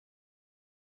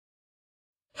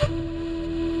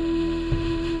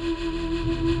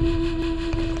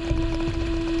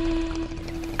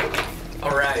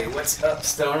Alright, what's up,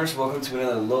 stoners? Welcome to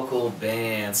another local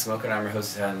band. Smokeout, I'm your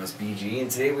host, Most BG, and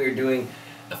today we are doing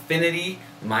Affinity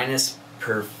minus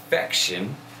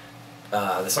Perfection.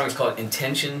 The song is called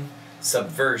Intention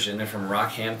Subversion. They're from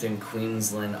Rockhampton,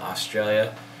 Queensland,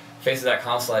 Australia.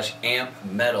 Facebook.com/amp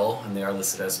metal, and they are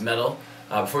listed as metal.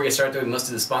 Before we get started, though, we must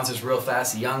do the sponsors real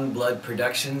fast. Young Blood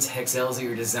Productions,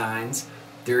 Hexelsior Designs,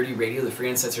 Dirty Radio, the free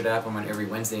uncensored app. I'm on every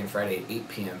Wednesday and Friday at 8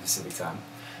 p.m. Pacific Time.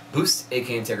 Boost,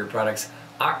 aka Integra Products,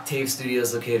 Octave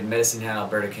Studios, located in Medicine Hat,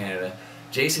 Alberta, Canada.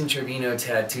 Jason Trevino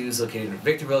Tattoos, located in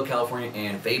Victorville, California,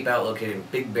 and Vape Out, located in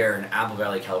Big Bear in Apple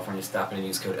Valley, California. Stop in and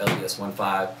use code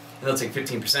LBS15, and they'll take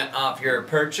 15% off your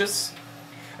purchase.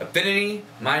 Affinity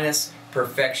minus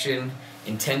Perfection,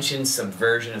 Intention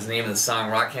Subversion is the name of the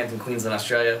song. Rockhampton, Queensland,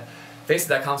 Australia.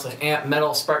 Facebook.com/amp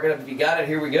metal. Spark it up if you got it.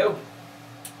 Here we go.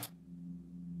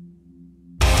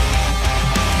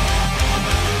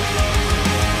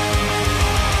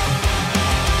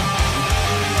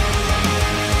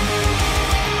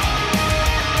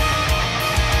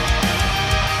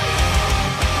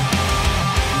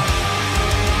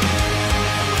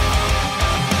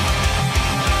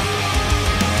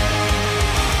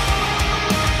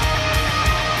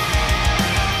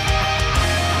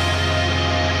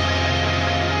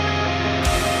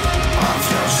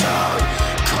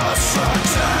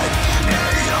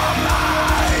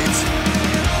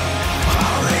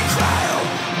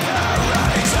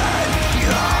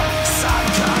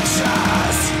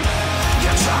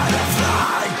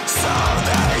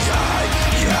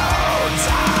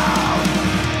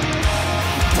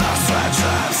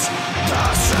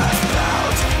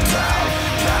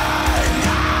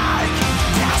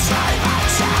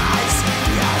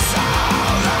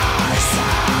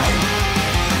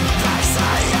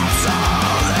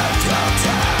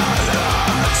 Down.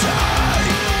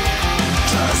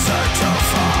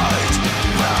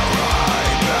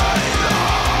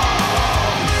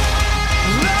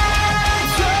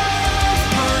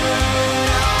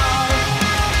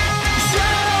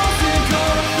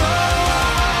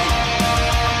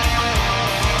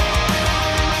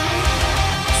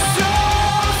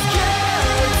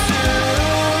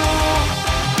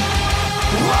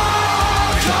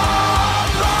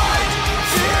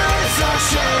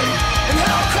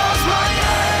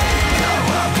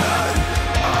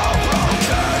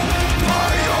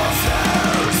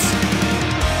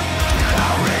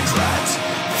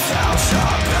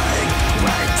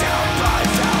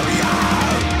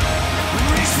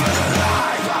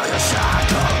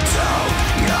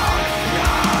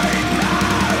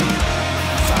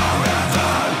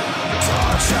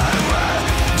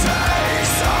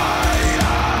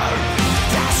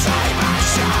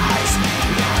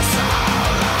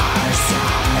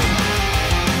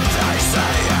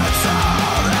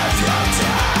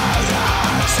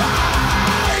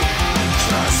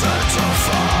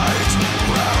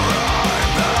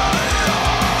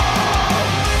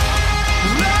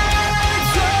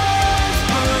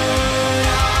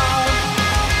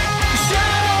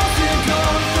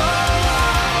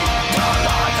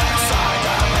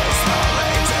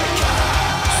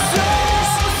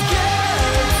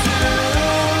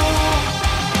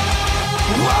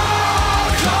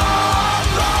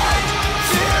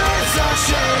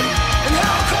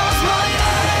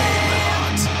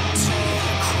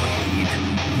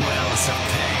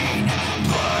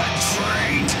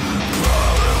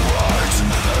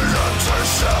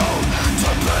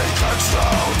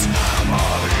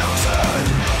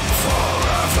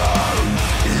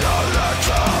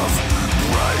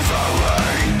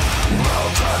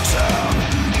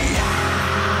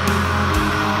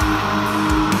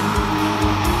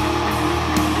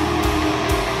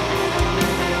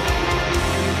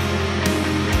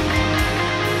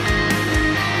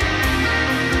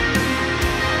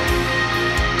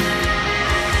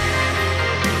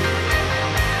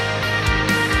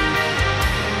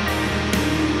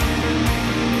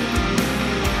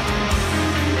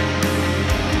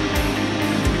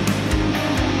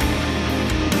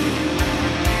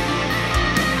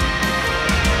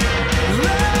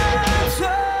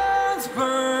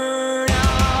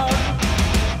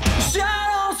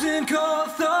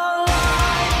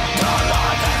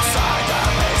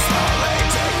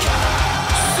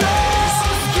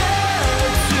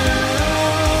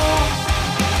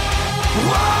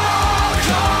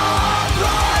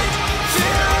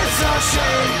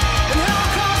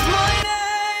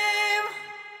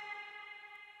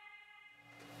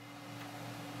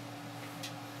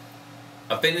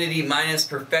 Affinity minus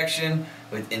Perfection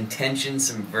with Intention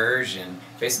Subversion.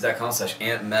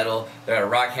 Facebook.com/ampmetal. They're out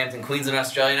of Rockhampton, Queensland,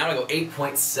 Australia. Now I'm going to go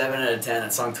 8.7 out of 10.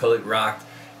 That song totally rocked.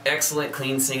 Excellent,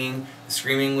 clean singing. The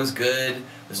screaming was good.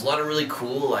 There's a lot of really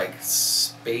cool, like,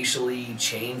 spatially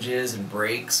changes and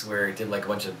breaks where it did, like, a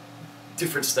bunch of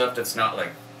different stuff that's not, like,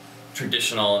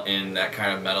 traditional in that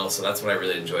kind of metal. So that's what I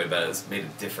really enjoyed about it. It made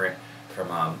it different from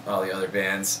all the other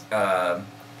bands.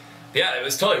 Yeah, it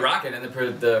was totally rocking, and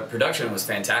the production was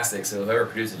fantastic, so whoever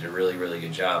produced it did a really, really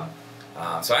good job.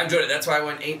 So I enjoyed it. That's why I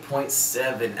went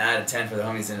 8.7 out of 10 for the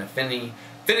homies in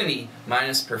Affinity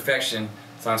minus Perfection.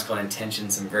 The song's called Intention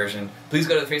Subversion. Please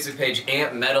go to the Facebook page,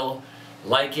 Amp Metal,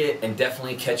 like it, and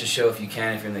definitely catch a show if you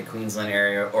can, if you're in the Queensland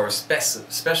area, or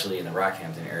especially in the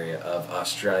Rockhampton area of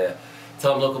Australia.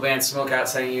 Tell them local band Smokeout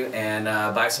sent you, and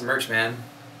buy some merch, man.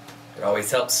 It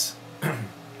always helps.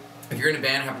 If you're in a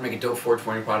band, happen to make a dope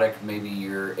 420 product, maybe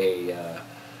you're a,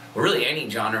 well, really any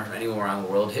genre from anywhere around the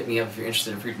world, hit me up if you're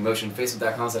interested in free promotion.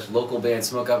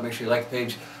 Facebook.com/localbandsmokeout. Make sure you like the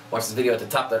page. Watch this video at the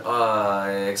top that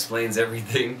explains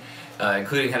everything,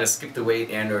 including how to skip the wait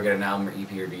and or get an album or EP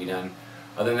or be done.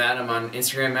 Other than that, I'm on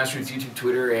Instagram, Masterroots, YouTube,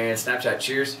 Twitter, and Snapchat.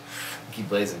 Cheers. Keep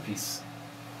blazing. Peace.